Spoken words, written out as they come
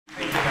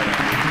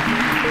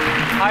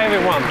Hi,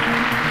 everyone.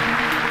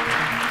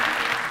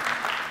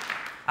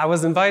 I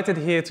was invited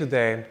here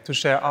today to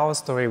share our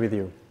story with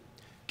you.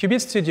 Qubit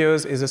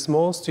Studios is a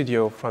small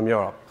studio from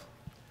Europe.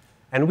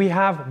 And we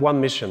have one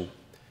mission,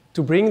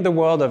 to bring the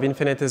world of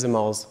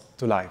Infinitesimals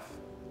to life.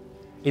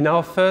 In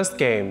our first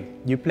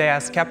game, you play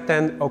as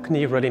Captain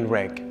Okni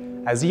Rodin-Reg,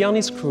 as he and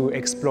his crew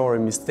explore a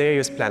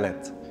mysterious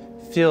planet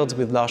filled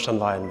with lush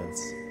environments.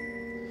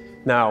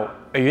 Now,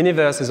 a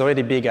universe is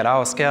already big at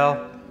our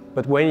scale,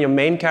 but when your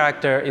main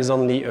character is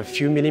only a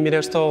few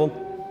millimeters tall,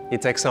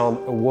 it takes on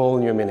a whole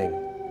new meaning.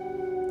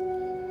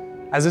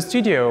 As a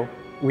studio,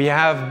 we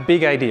have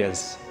big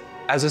ideas.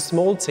 As a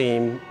small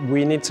team,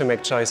 we need to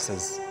make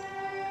choices.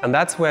 And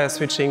that's where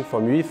switching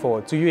from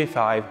UE4 to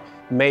UE5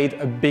 made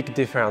a big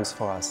difference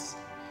for us.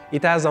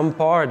 It has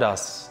empowered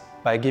us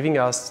by giving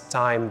us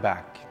time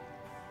back.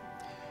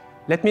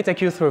 Let me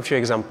take you through a few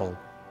examples.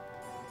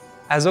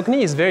 As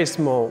Okni is very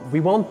small,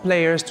 we want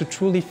players to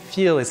truly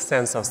feel its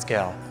sense of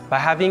scale by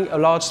having a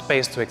large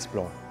space to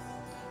explore.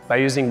 By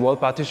using world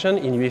partition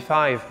in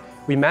UE5,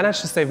 we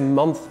managed to save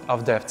months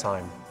of dev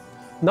time.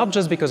 Not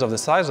just because of the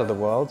size of the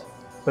world,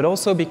 but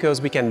also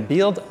because we can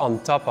build on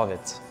top of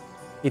it.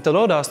 It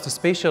allowed us to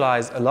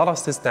spatialize a lot of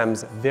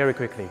systems very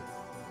quickly.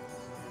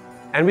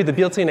 And with the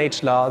built-in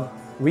HLOD,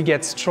 we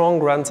get strong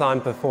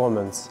runtime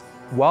performance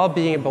while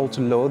being able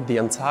to load the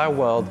entire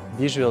world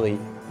visually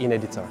in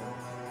editor.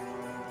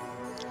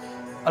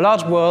 A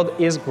large world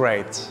is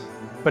great,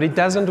 but it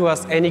doesn't do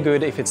us any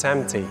good if it's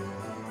empty.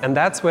 And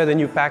that's where the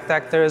new packed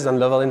actors and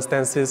level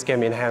instances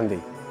came in handy.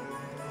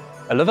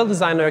 A level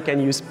designer can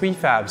use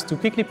prefabs to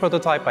quickly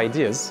prototype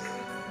ideas,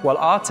 while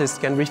artists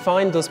can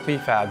refine those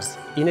prefabs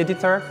in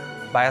editor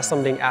by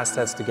assembling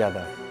assets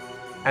together.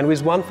 And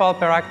with one file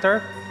per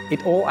actor,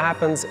 it all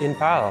happens in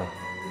parallel.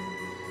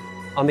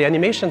 On the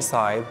animation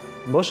side,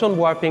 motion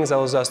warping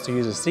allows us to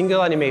use a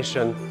single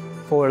animation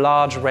for a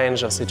large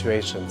range of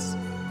situations.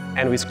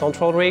 And with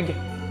Control Rig,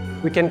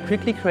 we can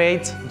quickly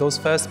create those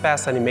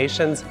first-pass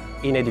animations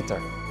in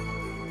editor.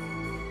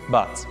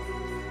 But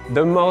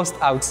the most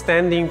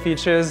outstanding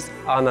features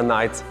are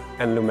Nanite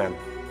and Lumen.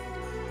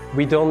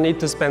 We don't need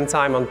to spend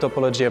time on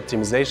topology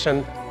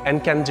optimization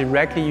and can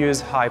directly use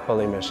high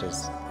poly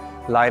meshes.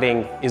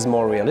 Lighting is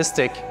more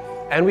realistic,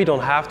 and we don't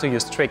have to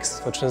use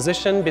tricks for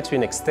transition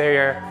between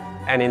exterior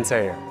and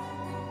interior.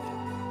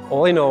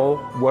 All in all,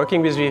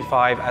 working with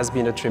UE5 has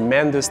been a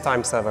tremendous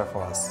time saver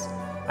for us,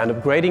 and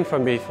upgrading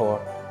from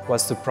UE4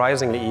 was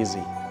surprisingly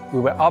easy. We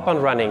were up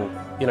and running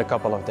in a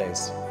couple of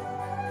days.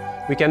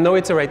 We can now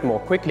iterate more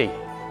quickly,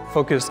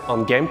 focus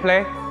on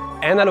gameplay,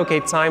 and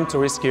allocate time to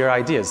riskier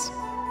ideas.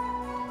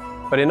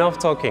 But enough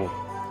talking.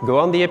 Go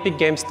on the Epic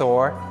Games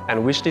Store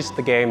and wishlist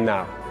the game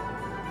now.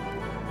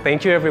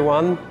 Thank you,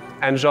 everyone.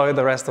 Enjoy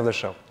the rest of the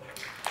show.